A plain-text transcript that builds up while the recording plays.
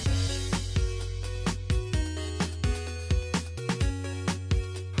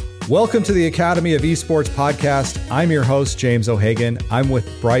Welcome to the Academy of Esports podcast. I'm your host, James O'Hagan. I'm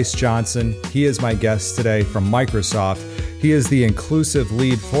with Bryce Johnson. He is my guest today from Microsoft. He is the inclusive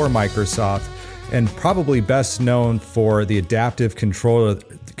lead for Microsoft and probably best known for the adaptive controller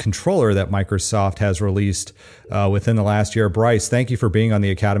that Microsoft has released within the last year. Bryce, thank you for being on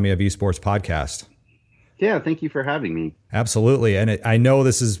the Academy of Esports podcast. Yeah, thank you for having me. Absolutely. And I know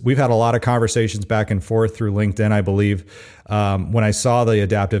we've had a lot of conversations back and forth through LinkedIn, I believe. When I saw the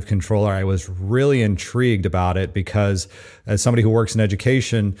adaptive controller, I was really intrigued about it because as somebody who works in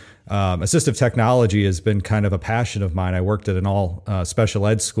education, assistive technology has been kind of a passion of mine. I worked at an all special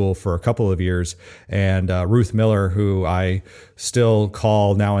ed school for a couple of years, and Ruth Miller, who I still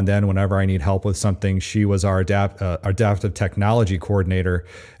call now and then whenever I need help with something, she was our adaptive technology coordinator.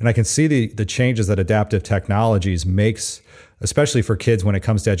 And I can see the changes that adaptive technologies makes, especially for kids when it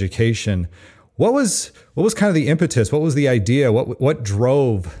comes to education. What was kind of the impetus? What was the idea? What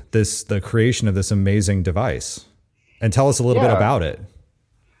drove the creation of this amazing device? And tell us a little bit about it.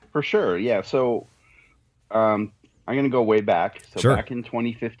 For sure. Yeah. So I'm going to go way back. So Sure. Back in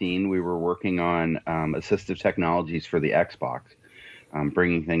 2015, we were working on assistive technologies for the Xbox,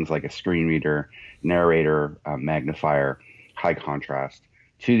 bringing things like a screen reader, narrator, magnifier, high contrast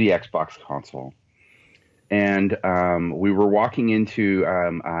to the Xbox console. And we were walking into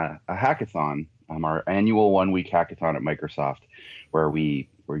a hackathon, our annual 1-week hackathon at Microsoft, where we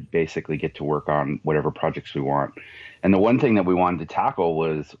basically get to work on whatever projects we want. And the one thing that we wanted to tackle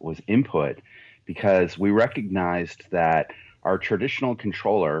was input, because we recognized that our traditional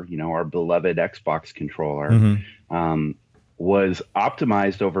controller, our beloved Xbox controller, was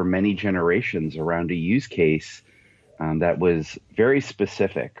optimized over many generations around a use case that was very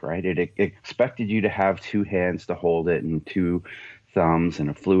specific, right? It expected you to have 2 hands to hold it and 2 thumbs and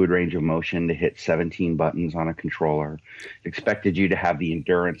a fluid range of motion to hit 17 buttons on a controller. It expected you to have the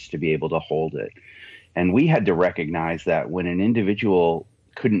endurance to be able to hold it. And we had to recognize that when an individual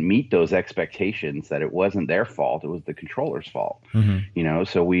couldn't meet those expectations, that it wasn't their fault, it was the controller's fault.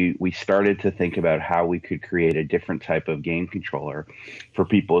 So we started to think about how we could create a different type of game controller for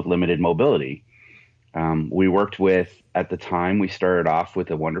people with limited mobility. We worked with, at the time, we started off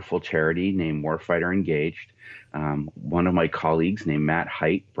with a wonderful charity named Warfighter Engaged. One of my colleagues named Matt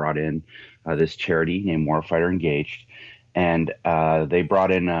Height brought in this charity named Warfighter Engaged. And they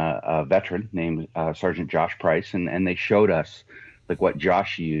brought in a veteran named Sergeant Josh Price, and they showed us like what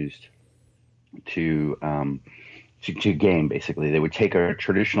Josh used to game, basically. They would take a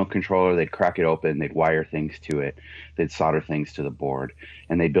traditional controller, they'd crack it open, they'd wire things to it, they'd solder things to the board,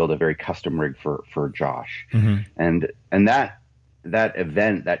 and they'd build a very custom rig for Josh. And that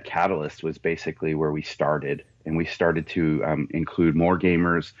event, that catalyst, was basically where we started. And we started to include more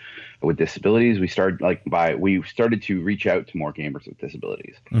gamers with disabilities. We started to reach out to more gamers with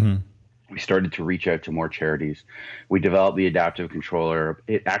disabilities. We started to reach out to more charities. We developed the adaptive controller.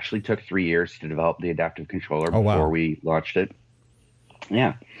 It actually took 3 years to develop the adaptive controller before we launched it.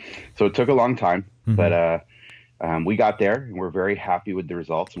 Yeah. So it took a long time, but we got there, and we're very happy with the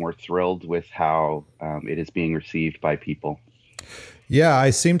results, and we're thrilled with how it is being received by people. Yeah, I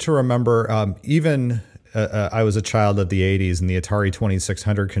seem to remember I was a child of the 80s, and the Atari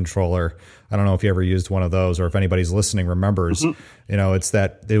 2600 controller, I don't know if you ever used one of those, or if anybody's listening remembers, it was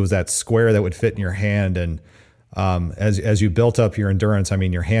that square that would fit in your hand. And as you built up your endurance,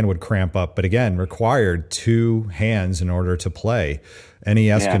 your hand would cramp up, but again, required 2 hands in order to play.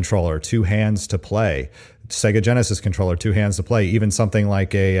 NES controller, 2 hands to play. Sega Genesis controller, 2 hands to play. Even something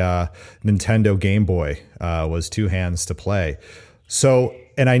like a Nintendo Game Boy was 2 hands to play. So,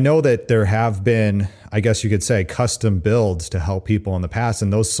 and I know that there have been, I guess you could say, custom builds to help people in the past,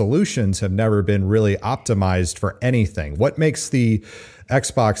 and those solutions have never been really optimized for anything. What makes the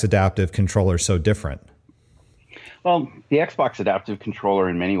Xbox adaptive controller so different? Well, the Xbox adaptive controller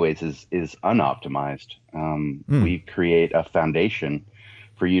in many ways is unoptimized. We create a foundation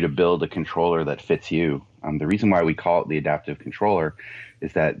for you to build a controller that fits you. The reason why we call it the adaptive controller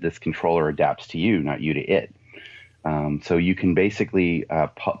is that this controller adapts to you, not you to it. So you can basically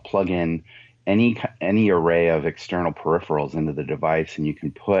plug in any array of external peripherals into the device, and you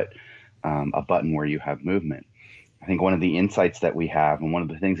can put a button where you have movement. I think one of the insights that we have, and one of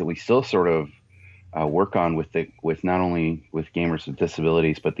the things that we still sort of work on with not only with gamers with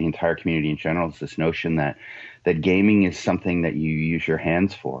disabilities, but the entire community in general, is this notion that gaming is something that you use your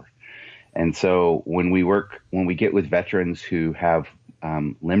hands for. And so when we get with veterans who have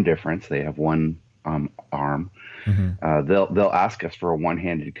limb difference, they have one arm, they'll ask us for a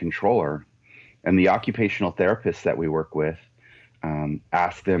one-handed controller, and the occupational therapists that we work with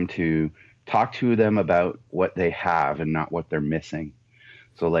ask them to talk to them about what they have and not what they're missing.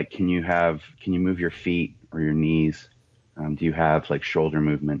 So like, can you move your feet or your knees? Do you have like shoulder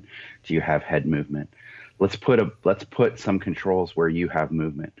movement? Do you have head movement? Let's put some controls where you have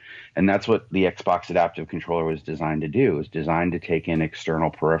movement. And that's what the Xbox Adaptive Controller was designed to do. It was designed to take in external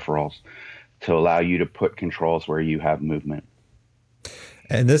peripherals to allow you to put controls where you have movement.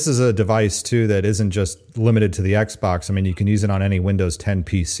 And this is a device too that isn't just limited to the Xbox. I mean, you can use it on any Windows 10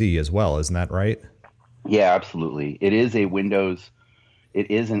 PC as well, isn't that right? Yeah, absolutely. It is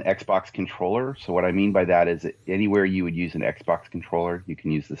an Xbox controller. So what I mean by that is that anywhere you would use an Xbox controller, you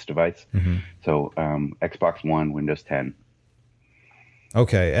can use this device. Mm-hmm. So Xbox One, Windows 10.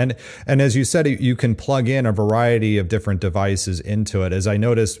 Okay. And as you said, you can plug in a variety of different devices into it. As I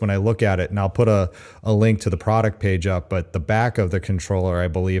noticed when I look at it, and I'll put a link to the product page up, but the back of the controller, I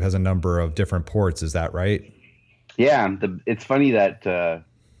believe, has a number of different ports. Is that right? Yeah. It's funny that,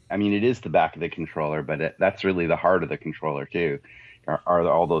 it is the back of the controller, but that's really the heart of the controller too. Are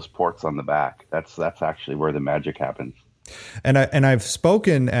all those ports on the back? That's actually where the magic happens. And I've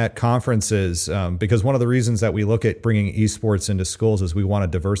spoken at conferences because one of the reasons that we look at bringing esports into schools is we want to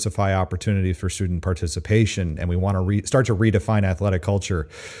diversify opportunities for student participation, and we want to start to redefine athletic culture.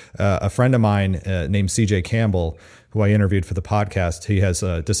 A friend of mine named CJ Campbell, who I interviewed for the podcast, he has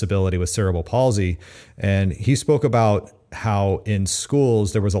a disability with cerebral palsy, and he spoke about how in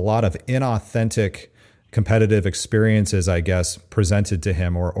schools there was a lot of inauthentic competitive experiences, I guess, presented to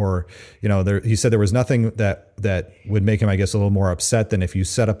him, or he said there was nothing that would make him, I guess, a little more upset than if you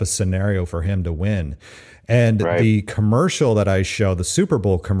set up a scenario for him to win. And right. The commercial that I show, the Super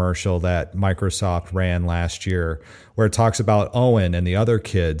Bowl commercial that Microsoft ran last year, where it talks about Owen and the other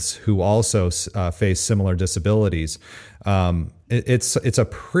kids who also face similar disabilities. It's a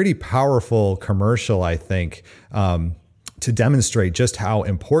pretty powerful commercial, I think, to demonstrate just how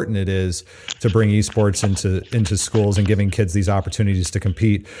important it is to bring esports into schools and giving kids these opportunities to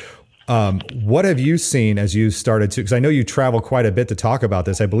compete. What have you seen as you started to, because I know you travel quite a bit to talk about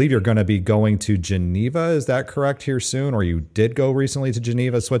this. I believe you're going to be going to Geneva. Is that correct here soon? Or you did go recently to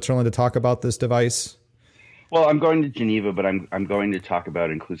Geneva, Switzerland to talk about this device? Well, I'm going to Geneva, but I'm going to talk about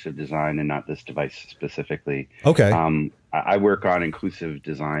inclusive design and not this device specifically. Okay. I work on inclusive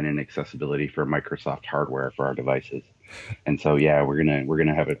design and accessibility for Microsoft hardware for our devices. And so, yeah, we're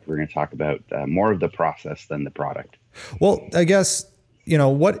gonna talk about more of the process than the product. Well, I guess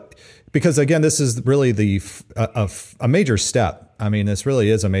because again, this is really a major step. I mean, this really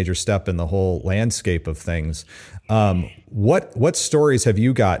is a major step in the whole landscape of things. What stories have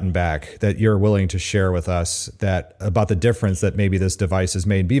you gotten back that you're willing to share with us about the difference that maybe this device has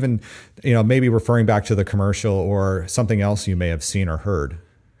made? Even maybe referring back to the commercial or something else you may have seen or heard.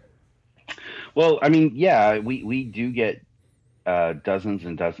 Well, I mean, yeah, we do get dozens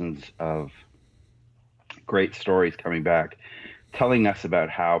and dozens of great stories coming back, telling us about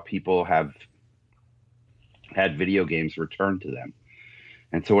how people have had video games returned to them.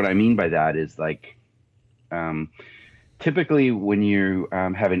 And so what I mean by that is like, typically when you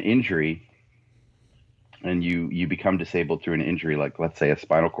have an injury and you become disabled through an injury, like let's say a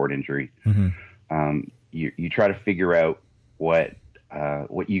spinal cord injury, mm-hmm. You try to figure out what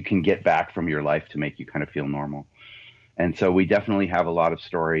you can get back from your life to make you kind of feel normal. And so we definitely have a lot of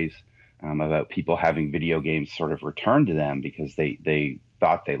stories about people having video games sort of return to them because they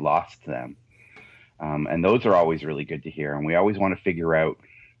thought they lost them. And those are always really good to hear. And we always want to figure out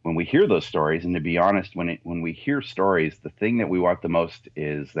when we hear those stories, and to be honest, when we hear stories, the thing that we want the most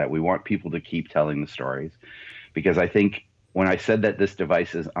is that we want people to keep telling the stories. Because I think when I said that this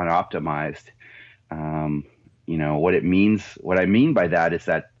device is unoptimized, what I mean by that is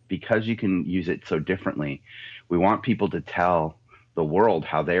that because you can use it so differently, we want people to tell the world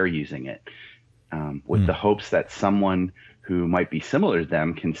how they're using it, with the hopes that someone who might be similar to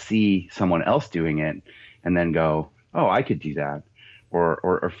them can see someone else doing it and then go, oh, I could do that,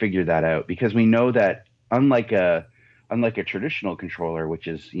 or figure that out. Because we know that unlike a traditional controller, which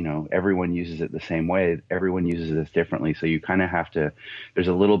is, everyone uses it the same way, everyone uses this differently. So you kind of have to, there's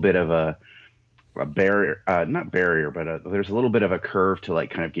a little bit of a barrier, not barrier, but there's a little bit of a curve to like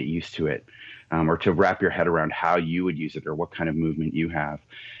kind of get used to it, or to wrap your head around how you would use it or what kind of movement you have.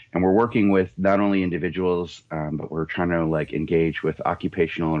 And we're working with not only individuals, but we're trying to like engage with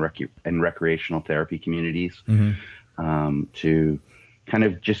occupational and recreational therapy communities, mm-hmm. To kind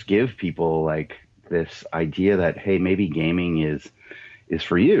of just give people like this idea that, hey, maybe gaming is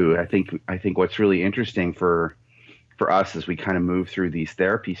for you. I think what's really interesting for us as we kind of move through these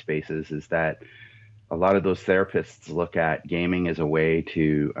therapy spaces is that a lot of those therapists look at gaming as a way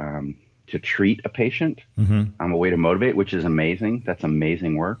to treat a patient, mm-hmm. A way to motivate, which is amazing. That's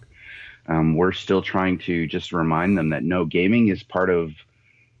amazing work. We're still trying to just remind them that no, gaming is part of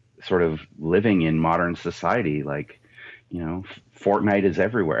sort of living in modern society. Like, Fortnite is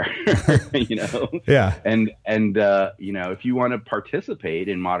everywhere, Yeah. And if you want to participate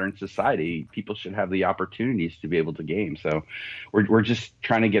in modern society, people should have the opportunities to be able to game. So we're just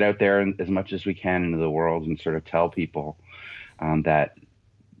trying to get out there as much as we can into the world and sort of tell people that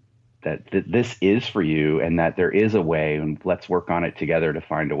this is for you, and that there is a way, and let's work on it together to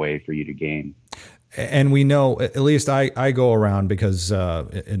find a way for you to game. And we know, at least I go around, because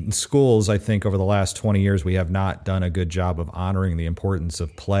in schools, I think over the last 20 years, we have not done a good job of honoring the importance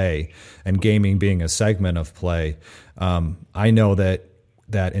of play, and gaming being a segment of play. I know that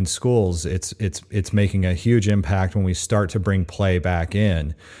in schools, it's making a huge impact when we start to bring play back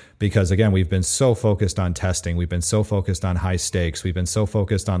in. Because again, we've been so focused on testing, we've been so focused on high stakes, we've been so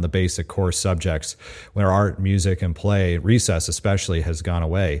focused on the basic core subjects, where art, music, and play, recess especially, has gone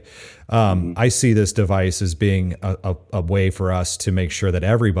away. I see this device as being a way for us to make sure that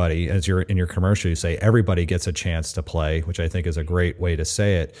everybody, as you're in your commercial, you say everybody gets a chance to play, which I think is a great way to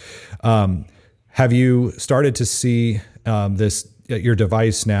say it. Have you started to see your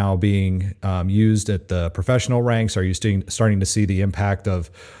device now being used at the professional ranks? Are you starting to see the impact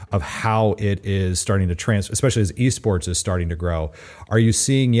of how it is starting to especially as esports is starting to grow? Are you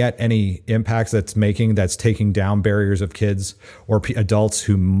seeing yet any impacts that's taking down barriers of kids or adults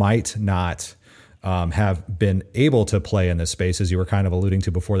who might not have been able to play in this space, as you were kind of alluding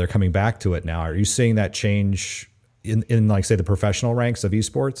to before? They're coming back to it now. Are you seeing that change in like, say, the professional ranks of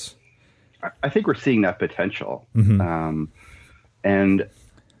esports? I think we're seeing that potential. Mm-hmm. And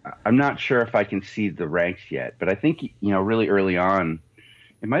I'm not sure if I can see the ranks yet, but I think, really early on,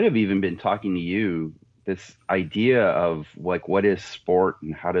 it might have even been talking to you, this idea of like, what is sport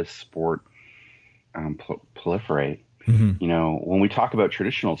and how does sport proliferate? Mm-hmm. When we talk about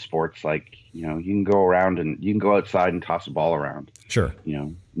traditional sports, like, you can go around and you can go outside and toss a ball around. Sure.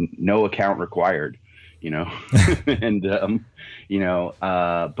 No account required, and,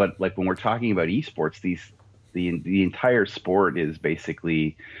 but like when we're talking about esports, the entire sport is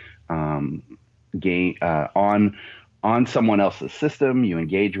basically on someone else's system. You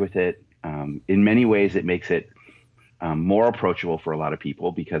engage with it. In many ways, it makes it more approachable for a lot of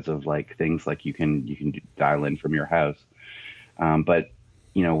people because of like things like you can dial in from your house. But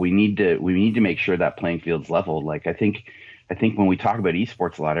we need to make sure that playing field's leveled. Like I think when we talk about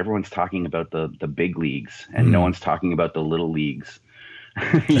esports a lot, everyone's talking about the big leagues, and no one's talking about the little leagues.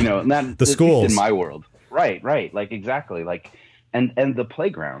 And that the schools in my world. Right. Like, exactly. Like, and the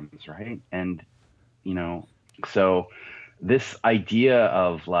playgrounds, right. And, so this idea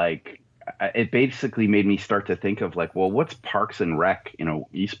of like, it basically made me start to think of like, well, what's Parks and Rec in a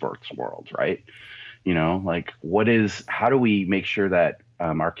esports world, right? Like how do we make sure that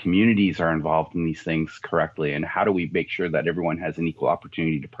our communities are involved in these things correctly? And how do we make sure that everyone has an equal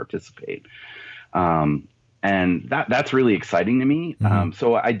opportunity to participate? And that's really exciting to me. Mm-hmm.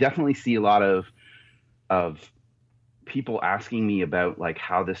 So I definitely see a lot of people asking me about like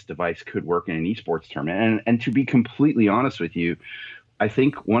how this device could work in an esports tournament. And to be completely honest with you, I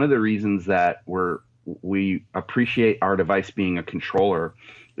think one of the reasons that we appreciate our device being a controller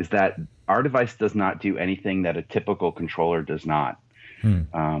is that our device does not do anything that a typical controller does not.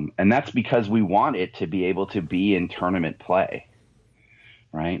 And that's because we want it to be able to be in tournament play.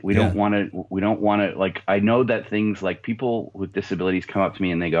 Right. We don't want to, like, I know that things like people with disabilities come up to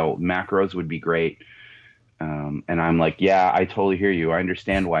me and they go, macros would be great. And I'm like, yeah, I totally hear you. I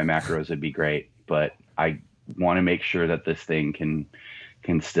understand why macros would be great, but I want to make sure that this thing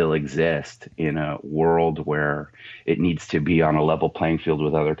can still exist in a world where it needs to be on a level playing field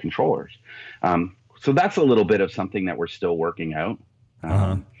with other controllers. So that's a little bit of something that we're still working out.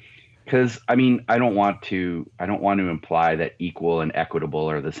 Because I don't want to imply that equal and equitable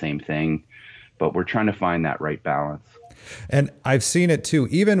are the same thing, but we're trying to find that right balance. And I've seen it too,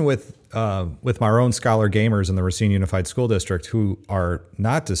 even with my own scholar gamers in the Racine Unified School District who are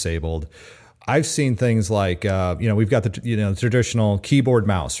not disabled. I've seen things like, we've got the traditional keyboard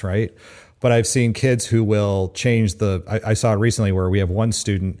mouse, right? But I've seen kids who will change I saw recently where we have one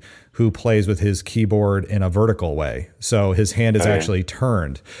student who plays with his keyboard in a vertical way. So his hand is actually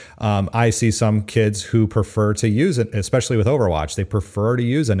turned. I see some kids who prefer to use it, especially with Overwatch. They prefer to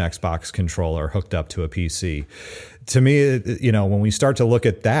use an Xbox controller hooked up to a PC. To me, when we start to look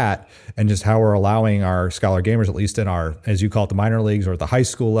at that and just how we're allowing our scholar gamers, at least in our, as you call it, the minor leagues or at the high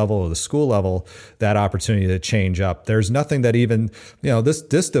school level or the school level, that opportunity to change up. There's nothing that even,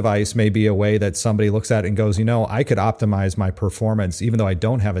 this device may be a way that somebody looks at it and goes, I could optimize my performance even though I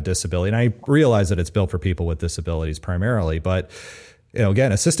don't have a disability. And I realize that it's built for people with disabilities primarily, but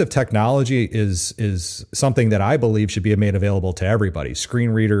again, assistive technology is something that I believe should be made available to everybody.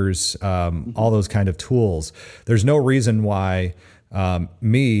 Screen readers, all those kind of tools. There's no reason why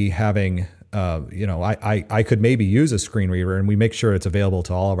me having I could maybe use a screen reader, and we make sure it's available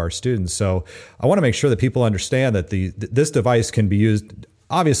to all of our students. So I want to make sure that people understand that this device can be used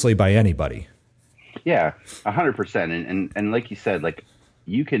obviously by anybody. Yeah, 100%. And like you said, like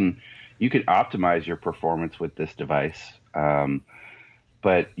you can optimize your performance with this device,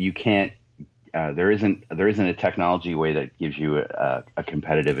 but you can't. There isn't a technology way that gives you a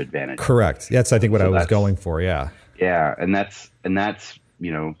competitive advantage. Correct. That's I think what I was going for. Yeah. Yeah, and that's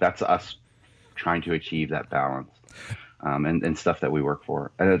that's us trying to achieve that balance, and stuff that we work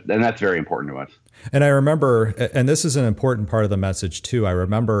for, and that's very important to us. And I remember, and this is an important part of the message too. I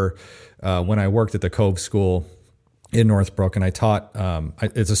remember when I worked at the Cove School in Northbrook, and I taught.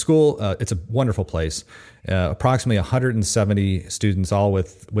 It's a school. It's a wonderful place. Approximately 170 students, all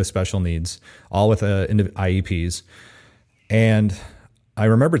with special needs, all with IEPs, and I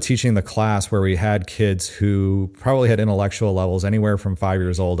remember teaching the class where we had kids who probably had intellectual levels anywhere from 5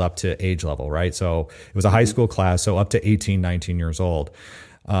 years old up to age level, right? So it was a high school class, so up to 18, 19 years old.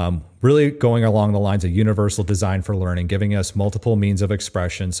 Really going along the lines of universal design for learning, giving us multiple means of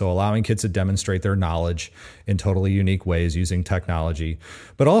expression. So allowing kids to demonstrate their knowledge in totally unique ways using technology,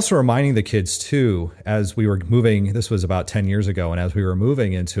 but also reminding the kids too, as we were moving, this was about 10 years ago. And as we were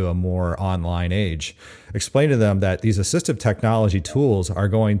moving into a more online age, explain to them that these assistive technology tools are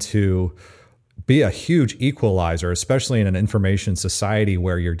going to be a huge equalizer, especially in an information society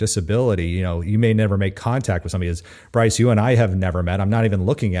where your disability, you may never make contact with somebody. As Bryce, you and I have never met. I'm not even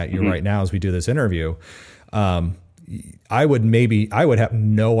looking at you right now as we do this interview. I would have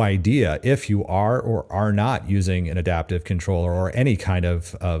no idea if you are or are not using an adaptive controller or any kind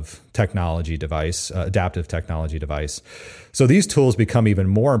of technology device, adaptive technology device. So these tools become even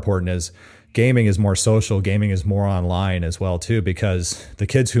more important as gaming is more social, gaming is more online as well too, because the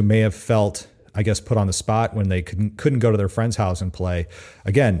kids who may have felt, I guess, put on the spot when they couldn't go to their friend's house and play.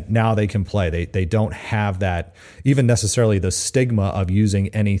 Again, now they can play. They don't have that, even necessarily the stigma of using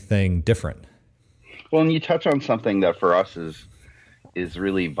anything different. Well, and you touch on something that for us is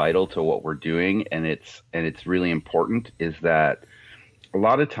really vital to what we're doing, and it's really important, is that a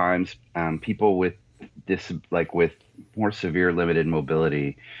lot of times people with with more severe limited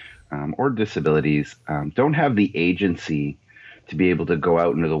mobility or disabilities don't have the agency to be able to go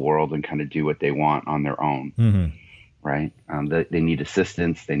out into the world and kind of do what they want on their own, right? They need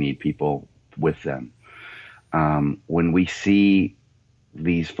assistance. They need people with them. When we see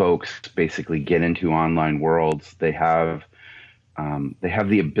these folks basically get into online worlds, they have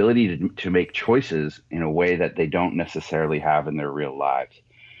the ability to make choices in a way that they don't necessarily have in their real lives.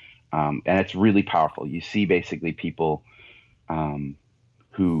 And it's really powerful. You see basically people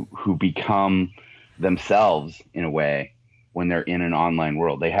who become themselves in a way when they're in an online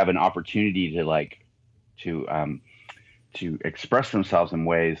world. They have an opportunity to express themselves in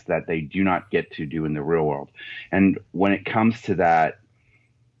ways that they do not get to do in the real world. And when it comes to that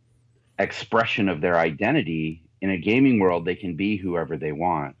expression of their identity in a gaming world, they can be whoever they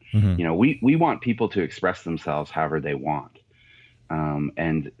want. We want people to express themselves however they want.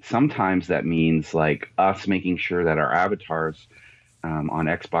 And sometimes that means like us making sure that our avatars on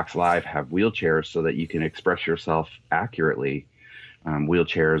Xbox Live have wheelchairs so that you can express yourself accurately,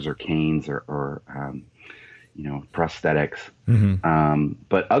 wheelchairs or canes or prosthetics.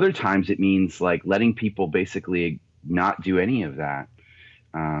 But other times it means like letting people basically not do any of that,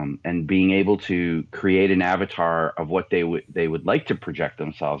 and being able to create an avatar of what they would like to project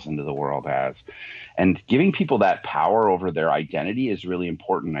themselves into the world as, and giving people that power over their identity is really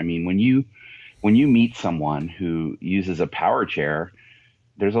important. I mean, when you meet someone who uses a power chair,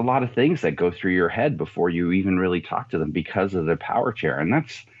 there's a lot of things that go through your head before you even really talk to them because of the power chair. And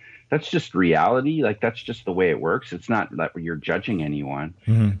that's just reality. Like, that's just the way it works. It's not that you're judging anyone,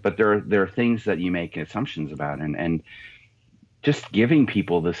 but there are things that you make assumptions about, and just giving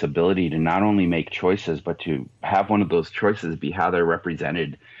people this ability to not only make choices, but to have one of those choices be how they're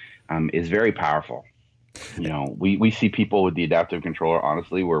represented, is very powerful. We see people with the adaptive controller,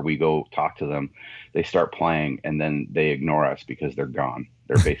 honestly, where we go talk to them, they start playing and then they ignore us because they're gone.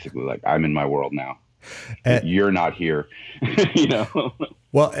 They're basically like, I'm in my world now. You're not here,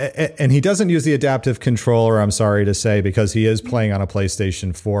 Well, and he doesn't use the adaptive controller, I'm sorry to say, because he is playing on a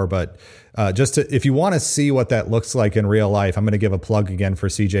PlayStation 4. But if you want to see what that looks like in real life, I'm going to give a plug again for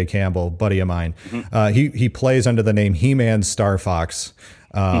CJ Campbell, buddy of mine. He plays under the name He-Man Star Fox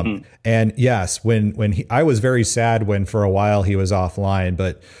And yes, I was very sad when for a while he was offline,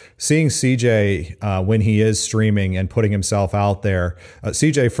 but seeing CJ when he is streaming and putting himself out there,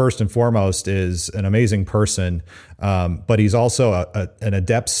 CJ first and foremost is an amazing person, but he's also an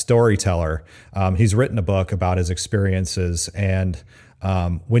adept storyteller. He's written a book about his experiences, and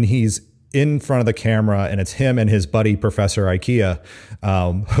when he's in front of the camera and it's him and his buddy Professor IKEA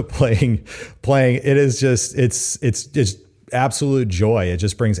playing, it is just it's just absolute joy. It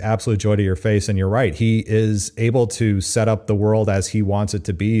just brings absolute joy to your face. And you're right, he is able to set up the world as he wants it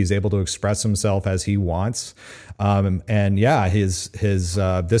to be. He's able to express himself as he wants, and yeah, his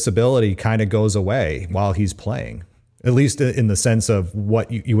disability kind of goes away while he's playing, at least in the sense of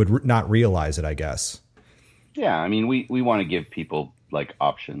what you would not realize it, I guess. Yeah, I mean, we want to give people like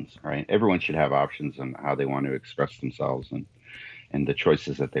options, right? Everyone should have options on how they want to express themselves and the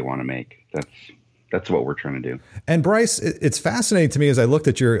choices that they want to make. That's what we're trying to do. And Bryce, it's fascinating to me as I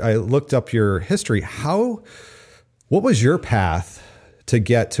looked up your history. What was your path to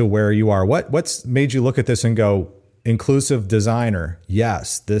get to where you are? What's made you look at this and go, inclusive designer?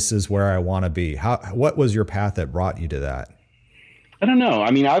 Yes, this is where I want to be. What was your path that brought you to that? I don't know.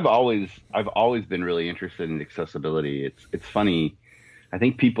 I mean, I've always been really interested in accessibility. It's funny. I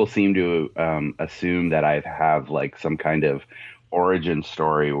think people seem to assume that I have like some kind of origin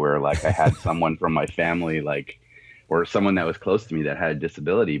story where like I had someone from my family, like, or someone that was close to me that had a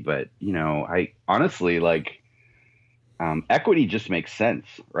disability. But, you know, I honestly like equity just makes sense,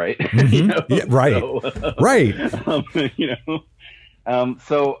 right? Mm-hmm. You know? Yeah, right. So, right. You know,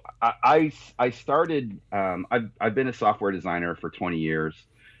 so I started, I've been a software designer for 20 years.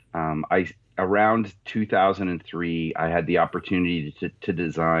 Around 2003, I had the opportunity to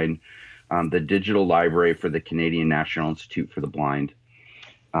design the digital library for the Canadian National Institute for the Blind.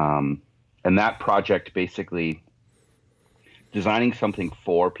 And that project basically designing something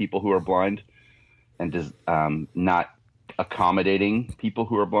for people who are blind and not accommodating people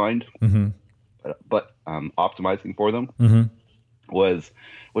who are blind, mm-hmm. but optimizing for them, mm-hmm. was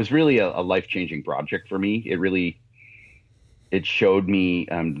really a life-changing project for me. It showed me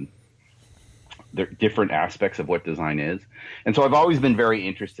the different aspects of what design is. And so I've always been very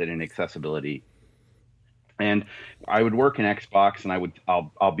interested in accessibility. And I would work in Xbox, and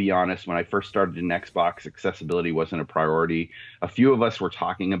I'll be honest, when I first started in Xbox, accessibility wasn't a priority. A few of us were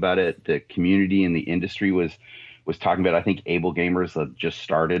talking about it. The community and the industry was talking about it. I think Able Gamers had just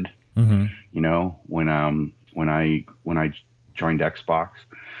started, mm-hmm. you know, when I joined Xbox.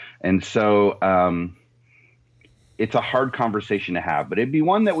 And so it's a hard conversation to have, but it'd be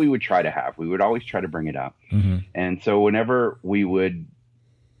one that we would try to have. We would always try to bring it up. Mm-hmm. And so whenever we would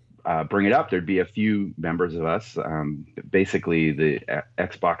bring it up, there'd be a few members of us. Basically, the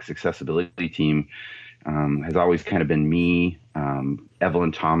Xbox accessibility team has always kind of been me,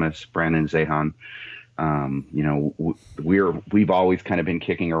 Evelyn Thomas, Brandon Zahan. You know, we've always kind of been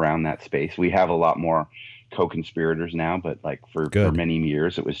kicking around that space. We have a lot more co-conspirators now, but like for many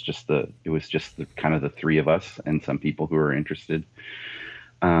years it was just the kind of the three of us and some people who are interested.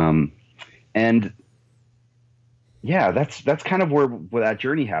 And yeah, that's kind of where that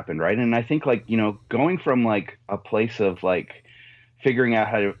journey happened, right? And I think, like, you know, going from like a place of like figuring out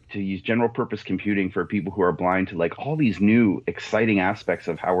how to use general purpose computing for people who are blind to like all these new exciting aspects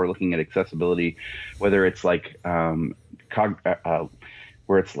of how we're looking at accessibility, whether it's like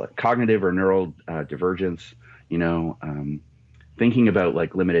where it's like cognitive or neural divergence, you know, thinking about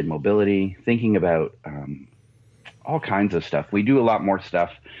like limited mobility, thinking about all kinds of stuff. We do a lot more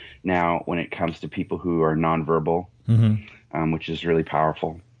stuff now when it comes to people who are nonverbal, mm-hmm. Which is really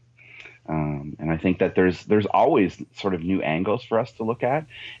powerful. And I think that there's always sort of new angles for us to look at.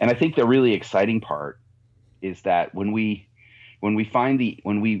 And I think the really exciting part is that when we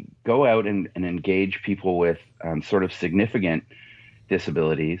go out and engage people with sort of significant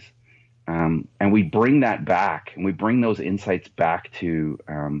disabilities, and we bring that back and we bring those insights back to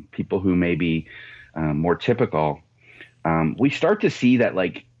people who may be more typical, we start to see that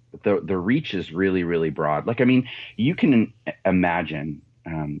like the reach is really, really broad. Like, I mean, you can imagine,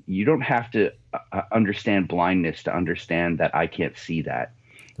 you don't have to understand blindness to understand that I can't see that,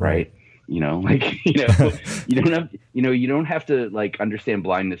 right? You know, like, you know, you don't have to like understand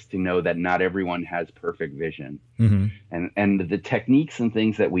blindness to know that not everyone has perfect vision. Mm-hmm. And the techniques and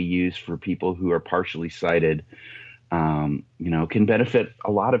things that we use for people who are partially sighted, you know, can benefit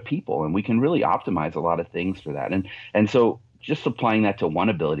a lot of people, and we can really optimize a lot of things for that. And so just applying that to one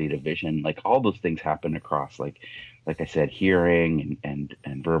ability to vision, like all those things happen across, like I said, hearing and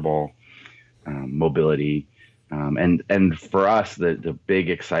verbal mobility. And for us, the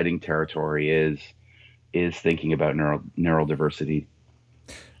big exciting territory is thinking about neural diversity.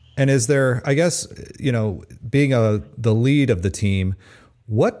 And is there, I guess, being the lead of the team,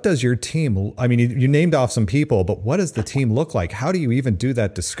 what does your team, I mean, you named off some people, but what does the team look like? How do you even do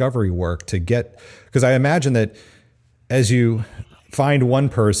that discovery work to get, because I imagine that as you find one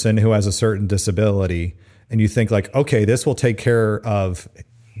person who has a certain disability and you think like, okay, this will take care of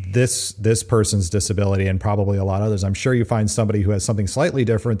this person's disability and probably a lot of others. I'm sure you find somebody who has something slightly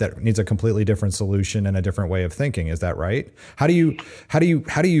different that needs a completely different solution and a different way of thinking. Is that right? How do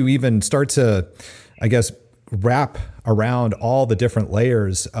you even start to, I guess, wrap around all the different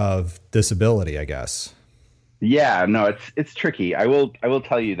layers of disability, I guess? Yeah, no, it's tricky. I will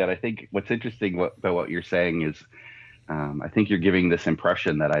tell you that I think what's interesting about what you're saying is, I think you're giving this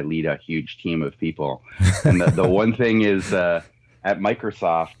impression that I lead a huge team of people. And the one thing is, at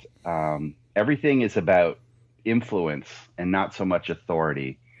Microsoft, everything is about influence and not so much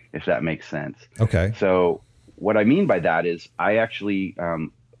authority, if that makes sense. Okay. So what I mean by that is I actually,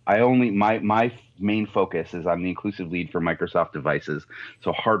 my main focus is I'm the inclusive lead for Microsoft devices.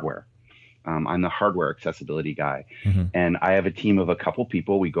 So hardware. I'm the hardware accessibility guy. Mm-hmm. And I have a team of a couple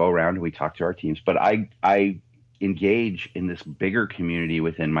people. We go around and we talk to our teams, but I engage in this bigger community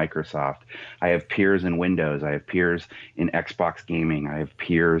within Microsoft. I have peers in Windows. I have peers in Xbox gaming. I have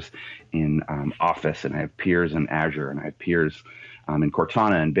peers in Office, and I have peers in Azure, and I have peers in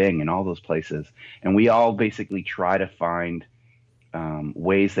Cortana and Bing and all those places. And we all basically try to find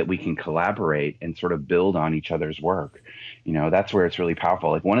ways that we can collaborate and sort of build on each other's work. That's where it's really powerful.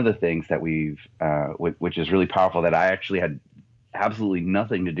 Like one of the things that we've, which is really powerful that I actually had absolutely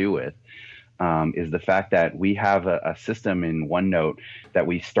nothing to do with, is the fact that we have a system in OneNote that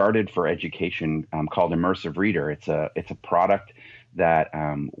we started for education called Immersive Reader. It's a product that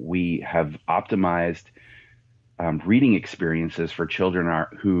we have optimized reading experiences for children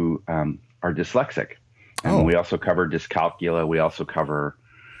who are dyslexic. And we also cover dyscalculia. We also cover,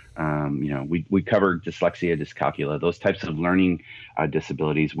 we cover dyslexia, dyscalculia, those types of learning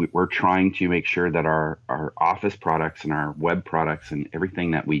disabilities. We're trying to make sure that our Office products and our web products and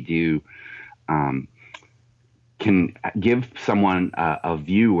everything that we do can give someone a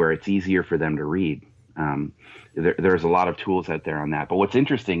view where it's easier for them to read. There's a lot of tools out there on that. But what's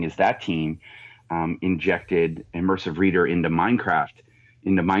interesting is that team injected Immersive Reader into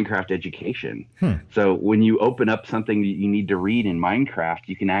Minecraft education. So when you open up something that you need to read in Minecraft,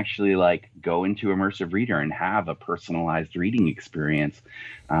 you can actually go into Immersive Reader and have a personalized reading experience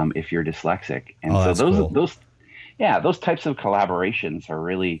if you're dyslexic. And so those types of collaborations are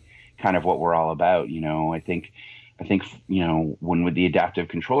really kind of what we're all about. I think when the adaptive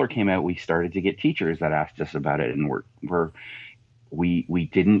controller came out, we started to get teachers that asked us about it, and we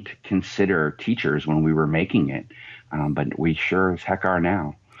didn't consider teachers when we were making it, but we sure as heck are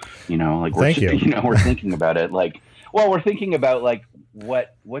now. We're thinking about it. We're thinking about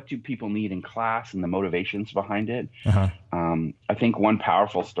what do people need in class and the motivations behind it. Uh-huh. I think one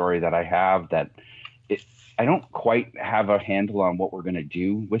powerful story that I have that I don't quite have a handle on what we're going to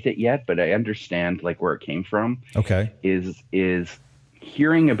do with it yet, but I understand where it came from. Okay. Is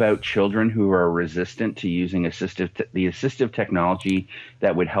hearing about children who are resistant to using the assistive technology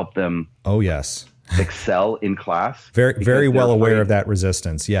that would help them. Oh, yes. Excel in class. Very well aware of that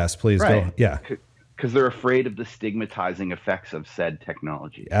resistance. Yes, please go. Yeah. Because they're afraid of the stigmatizing effects of said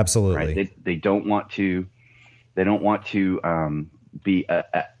technology. Absolutely. Right? They don't want to be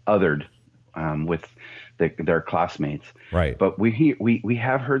othered with their classmates. Right. But we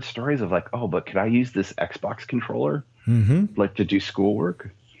have heard stories of but could I use this Xbox controller to do schoolwork?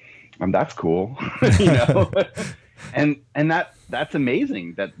 That's cool. and that's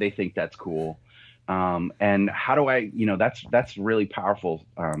amazing that they think that's cool. And how do I, that's really powerful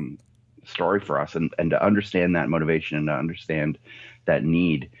story for us and to understand that motivation and to understand that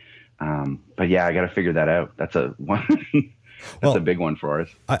need. But yeah, I got to figure that out. That's a big one for us.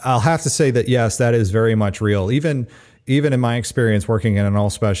 I'll have to say that, yes, that is very much real. Even in my experience working in an all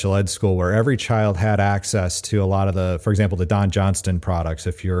special ed school where every child had access to a lot of for example, the Don Johnston products,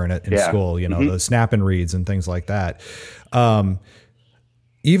 if you're in school, the snap and reads and things like that.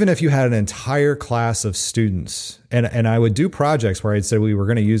 Even if you had an entire class of students, and I would do projects where I'd say we were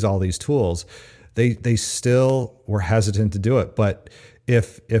going to use all these tools, they still were hesitant to do it. But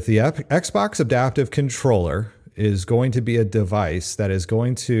if the Xbox Adaptive Controller is going to be a device that is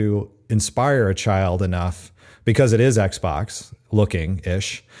going to inspire a child enough, because it is Xbox looking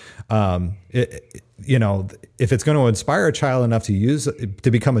ish, if it's going to inspire a child enough to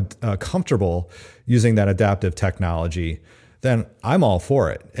become comfortable using that adaptive technology, then I'm all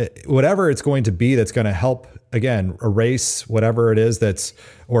for it. Whatever it's going to be that's going to help again, erase whatever it is that's,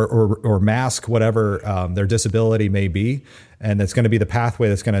 or mask whatever their disability may be, and that's going to be the pathway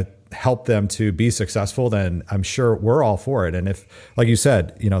that's going to help them to be successful, then I'm sure we're all for it. And if, like you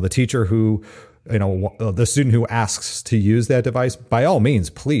said, the teacher who, the student who asks to use that device, by all means,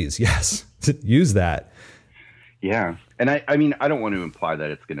 please, yes, use that. Yeah. And I mean, I don't want to imply that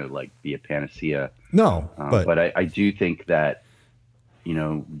it's going to like be a panacea. No, but I do think that,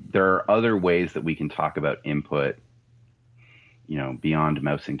 there are other ways that we can talk about input, beyond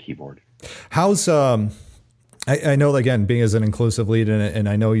mouse and keyboard. How's, I know, again, being as an inclusive lead, and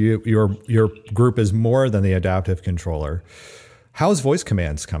I know your group is more than the adaptive controller. How's voice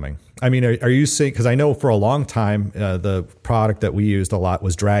commands coming? I mean, are you seeing, because I know for a long time, the product that we used a lot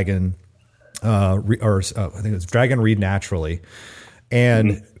was Dragon, I think it was Dragon Read Naturally.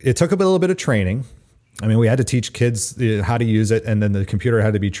 And it took a little bit of training. I mean, we had to teach kids how to use it, and then the computer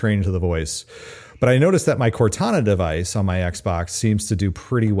had to be trained to the voice. But I noticed that my Cortana device on my Xbox seems to do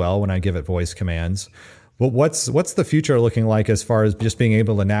pretty well when I give it voice commands. But what's the future looking like as far as just being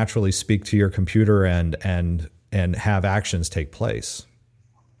able to naturally speak to your computer and have actions take place?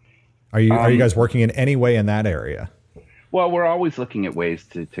 Are you guys working in any way in that area? Well, we're always looking at ways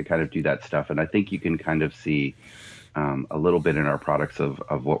to kind of do that stuff. And I think you can kind of see a little bit in our products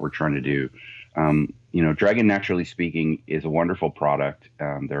of what we're trying to do. Dragon Naturally Speaking is a wonderful product.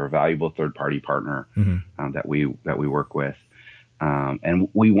 They're a valuable third-party partner that we work with. And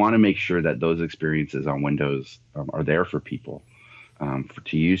we want to make sure that those experiences on Windows are there for people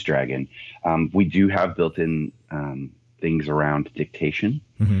to use Dragon. We do have built-in things around dictation.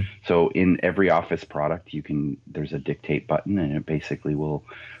 So in every Office product, there's a dictate button, and it basically will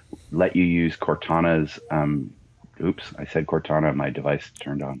let you use Cortana's. Oops, I said Cortana. My device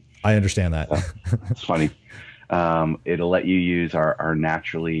turned on. I understand that. It's funny. It'll let you use our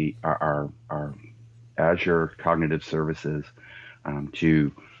Azure Cognitive Services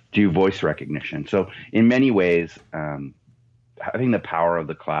to do voice recognition. So in many ways, having the power of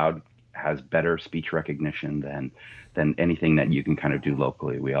the cloud has better speech recognition than anything that you can kind of do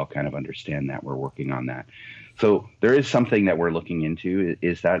locally. We all kind of understand that. We're working on that. So there is something that we're looking into,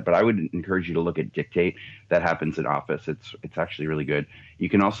 is that, but I would encourage you to look at Dictate. That happens in Office. It's actually really good. You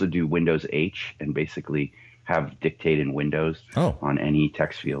can also do Windows H and basically have Dictate in Windows on any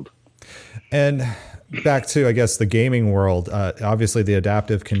text field. And back to, I guess, the gaming world, obviously the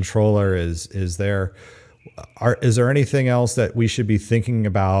adaptive controller is there. Is there anything else that we should be thinking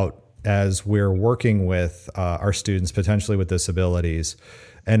about as we're working with our students potentially with disabilities,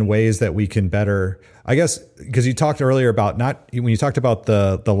 and ways that we can better, I guess, because you talked earlier about when you talked about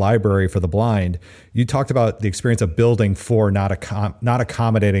the library for the blind, you talked about the experience of building for not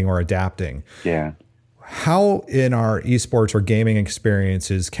accommodating or adapting. Yeah. How in our esports or gaming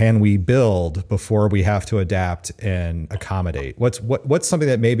experiences can we build before we have to adapt and accommodate? What's something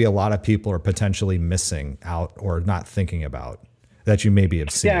that maybe a lot of people are potentially missing out or not thinking about that you maybe have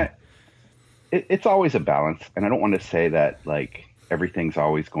seen? Yeah, it's always a balance, and I don't want to say that like everything's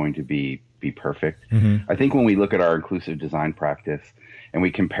always going to be perfect. I think when we look at our inclusive design practice and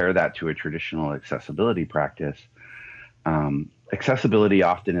we compare that to a traditional accessibility practice, accessibility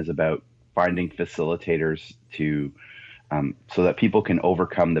often is about finding facilitators to so that people can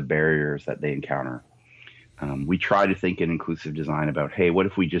overcome the barriers that they encounter. We try to think in inclusive design about, hey, what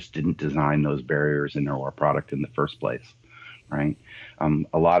if we just didn't design those barriers into our product in the first place, right?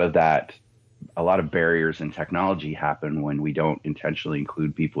 A lot of barriers in technology happen when we don't intentionally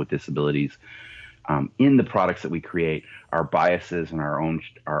include people with disabilities in the products that we create. Our biases and our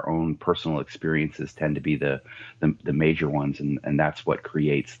own personal experiences tend to be the major ones, and that's what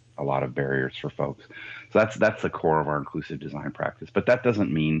creates a lot of barriers for folks. So that's the core of our inclusive design practice. But that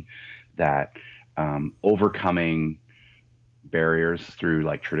doesn't mean that overcoming barriers through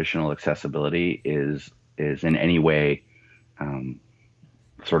like traditional accessibility is in any way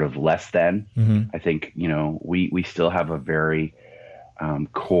sort of less than. I think, we still have a very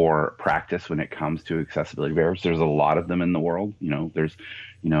core practice when it comes to accessibility barriers. There's a lot of them in the world.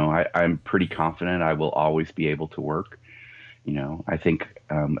 I'm pretty confident I will always be able to work. I think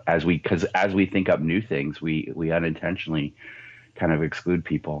as we think up new things, we unintentionally kind of exclude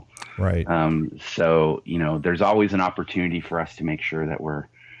people. Right. So, there's always an opportunity for us to make sure that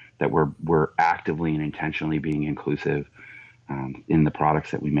we're actively and intentionally being inclusive in the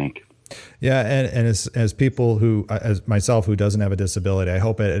products that we make. Yeah, and as people who, as myself, who doesn't have a disability, I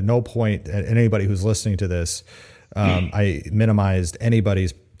hope at no point, anybody who's listening to this, I minimized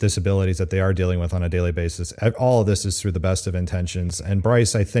anybody's disabilities that they are dealing with on a daily basis. All of this is through the best of intentions. And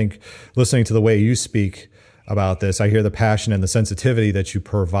Bryce, I think listening to the way you speak about this, I hear the passion and the sensitivity that you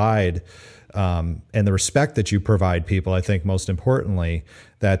provide and the respect that you provide people. I think most importantly,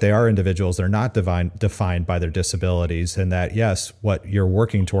 that they are individuals. They're not defined by their disabilities, and that, yes, what you're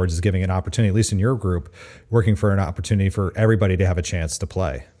working towards is giving an opportunity, at least in your group, working for an opportunity for everybody to have a chance to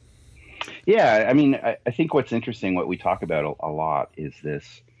play. Yeah. I mean, I think what's interesting, what we talk about a lot is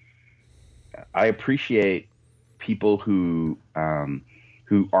this. I appreciate people who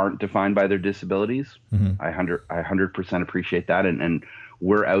aren't defined by their disabilities. Mm-hmm. I 100% appreciate that. And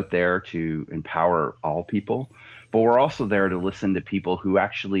we're out there to empower all people, but we're also there to listen to people who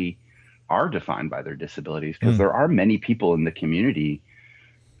actually are defined by their disabilities, because there are many people in the community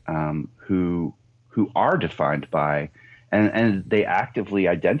who are defined by, and they actively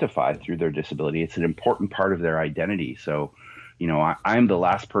identify through their disability. It's an important part of their identity. So, I'm the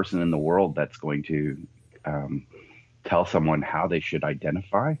last person in the world that's going to tell someone how they should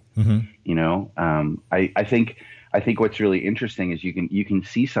identify. Mm-hmm. I think what's really interesting is you can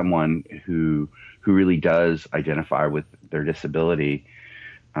see someone who really does identify with their disability,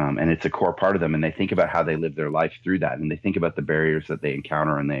 and it's a core part of them, and they think about how they live their life through that, and they think about the barriers that they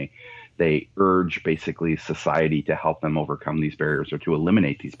encounter, and they urge basically society to help them overcome these barriers or to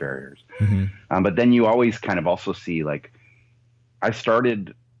eliminate these barriers. Mm-hmm. But then you always kind of also see, like, I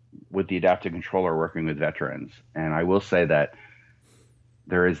started with the adaptive controller working with veterans, and I will say that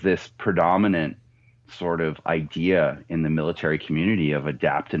there is this predominant sort of idea in the military community of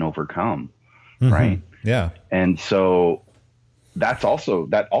adapt and overcome, mm-hmm. right? Yeah. And so that also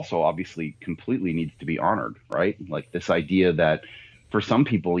obviously completely needs to be honored, right? Like this idea that for some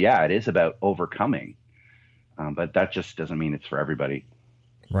people, yeah, it is about overcoming, but that just doesn't mean it's for everybody.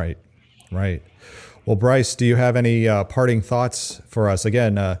 Right. Well, Bryce, do you have any parting thoughts for us?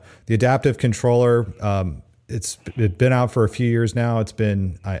 Again, the adaptive controller, it's been out for a few years now. It's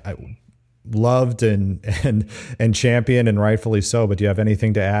been I loved and championed, and rightfully so. But do you have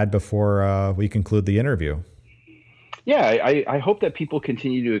anything to add before we conclude the interview? Yeah, I hope that people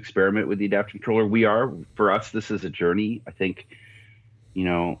continue to experiment with the adaptive controller. For us, this is a journey. I think,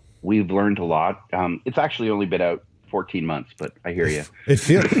 we've learned a lot. It's actually only been out 14 months, but I hear you. It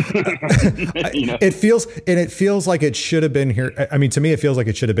feels like it should have been here. I mean, to me, it feels like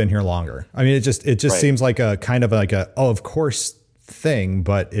it should have been here longer. I mean, it just right. Seems like a kind of like a, oh, of course thing,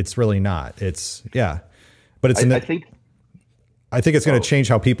 but it's really not. But it's, I think it's going to change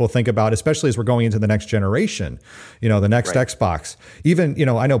how people think about, especially as we're going into the next generation, the next right. Xbox. Even,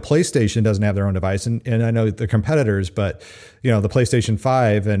 I know PlayStation doesn't have their own device, and I know the competitors, but, the PlayStation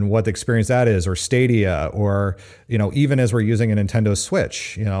 5 and what the experience that is, or Stadia, or, even as we're using a Nintendo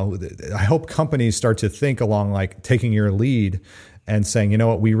Switch, I hope companies start to think along, like taking your lead and saying,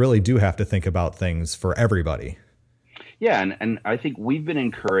 we really do have to think about things for everybody. Yeah. And I think we've been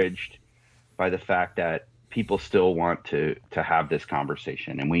encouraged by the fact that people still want to have this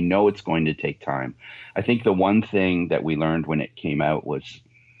conversation, and we know it's going to take time. I think the one thing that we learned when it came out was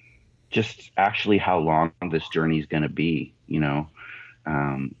just actually how long this journey is going to be.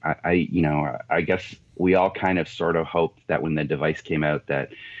 I guess we all kind of sort of hoped that when the device came out that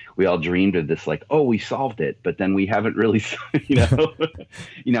we all dreamed of this, like, oh, we solved it, but then we haven't really, we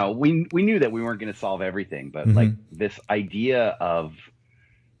knew that we weren't going to solve everything, but mm-hmm. like this idea of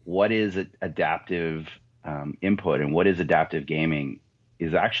what is adaptive input and what is adaptive gaming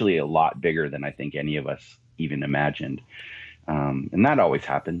is actually a lot bigger than I think any of us even imagined. And that always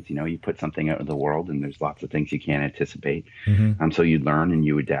happens. You put something out in the world and there's lots of things you can't anticipate. Mm-hmm. So you learn and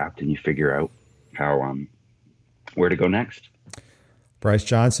you adapt and you figure out how, where to go next. Bryce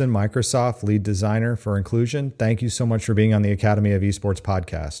Johnson, Microsoft lead designer for inclusion. Thank you so much for being on the Academy of Esports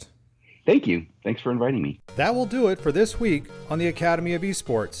podcast. Thank you. Thanks for inviting me. That will do it for this week on the Academy of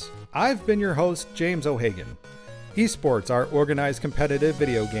Esports. I've been your host, James O'Hagan. Esports are organized competitive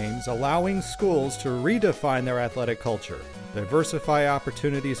video games allowing schools to redefine their athletic culture, diversify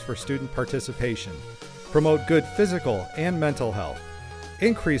opportunities for student participation, promote good physical and mental health,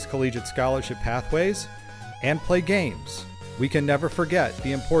 increase collegiate scholarship pathways, and play games. We can never forget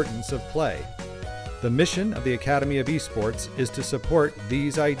the importance of play. The mission of the Academy of Esports is to support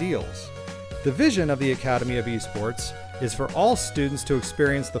these ideals. The vision of the Academy of Esports is for all students to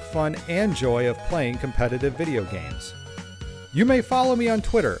experience the fun and joy of playing competitive video games. You may follow me on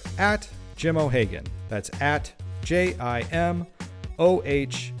Twitter at Jim O'Hagan. That's at JIMOHAGAN,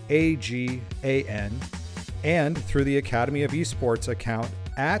 and through the Academy of Esports account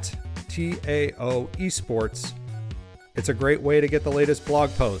at TAO Esports. It's a great way to get the latest blog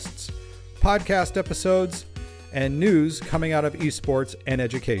posts, podcast episodes, and news coming out of esports and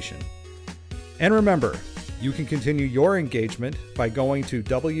education. And remember, you can continue your engagement by going to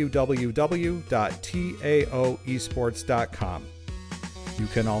www.taoesports.com. You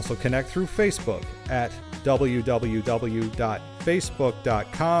can also connect through Facebook at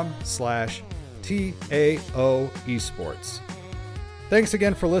www.facebook.com/TAO Esports. Thanks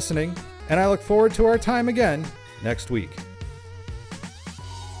again for listening, and I look forward to our time again next week.